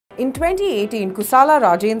In 2018, Kusala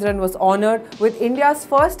Rajendran was honoured with India's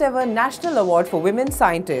first ever National Award for Women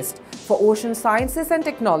Scientists for Ocean Sciences and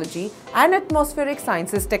Technology and Atmospheric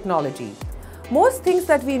Sciences Technology. Most things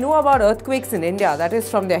that we know about earthquakes in India, that is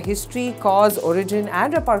from their history, cause, origin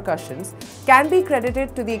and repercussions, can be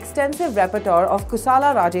credited to the extensive repertoire of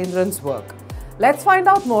Kusala Rajendran's work. Let's find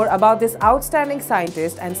out more about this outstanding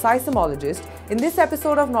scientist and seismologist in this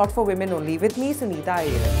episode of Not for Women Only with me, Sunita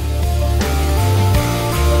Iyer.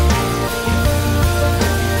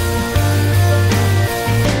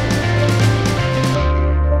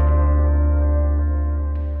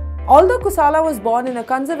 Although Kusala was born in a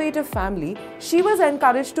conservative family, she was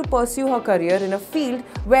encouraged to pursue her career in a field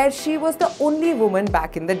where she was the only woman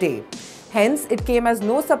back in the day. Hence, it came as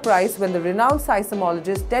no surprise when the renowned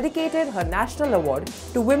seismologist dedicated her national award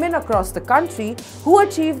to women across the country who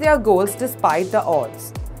achieved their goals despite the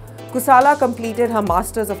odds. Kusala completed her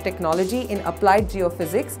Masters of Technology in Applied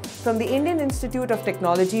Geophysics from the Indian Institute of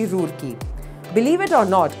Technology, Roorkee. Believe it or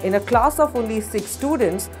not, in a class of only 6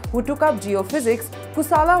 students who took up geophysics,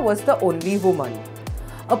 Kusala was the only woman.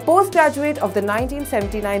 A postgraduate of the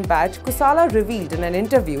 1979 batch, Kusala revealed in an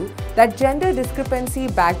interview that gender discrepancy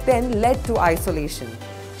back then led to isolation.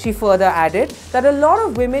 She further added that a lot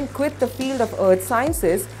of women quit the field of earth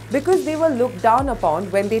sciences because they were looked down upon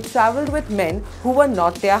when they travelled with men who were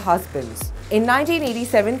not their husbands. In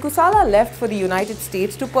 1987, Kusala left for the United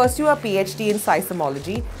States to pursue a PhD in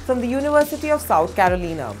seismology from the University of South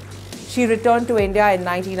Carolina. She returned to India in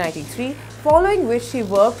 1993, following which she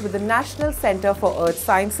worked with the National Center for Earth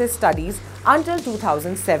Sciences Studies until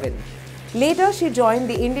 2007. Later, she joined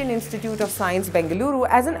the Indian Institute of Science, Bengaluru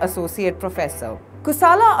as an associate professor.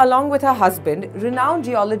 Kusala, along with her husband, renowned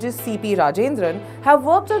geologist C.P. Rajendran, have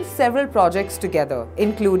worked on several projects together,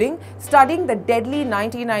 including studying the deadly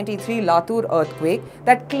 1993 Latur earthquake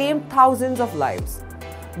that claimed thousands of lives.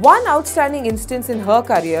 One outstanding instance in her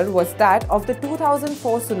career was that of the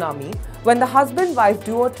 2004 tsunami, when the husband-wife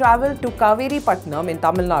duo travelled to Kaveripatnam in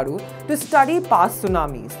Tamil Nadu to study past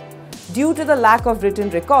tsunamis. Due to the lack of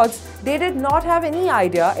written records, they did not have any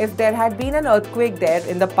idea if there had been an earthquake there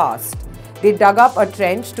in the past. They dug up a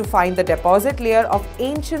trench to find the deposit layer of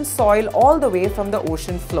ancient soil all the way from the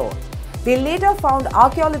ocean floor. They later found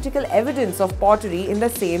archaeological evidence of pottery in the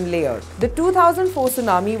same layer. The 2004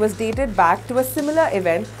 tsunami was dated back to a similar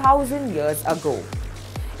event 1,000 years ago.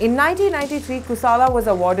 In 1993, Kusala was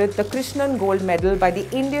awarded the Krishnan Gold Medal by the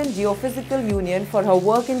Indian Geophysical Union for her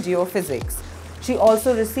work in geophysics. She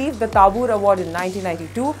also received the Tabur Award in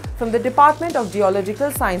 1992 from the Department of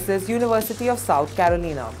Geological Sciences, University of South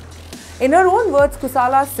Carolina. In her own words,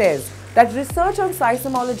 Kusala says that research on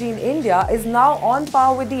seismology in India is now on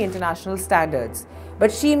par with the international standards.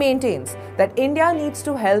 But she maintains that India needs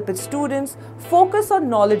to help its students focus on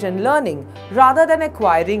knowledge and learning rather than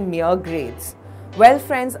acquiring mere grades. Well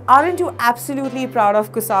friends, aren't you absolutely proud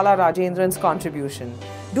of Kusala Rajendran's contribution?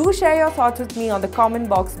 Do share your thoughts with me on the comment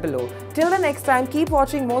box below. Till the next time, keep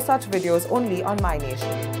watching more such videos only on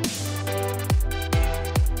MyNation.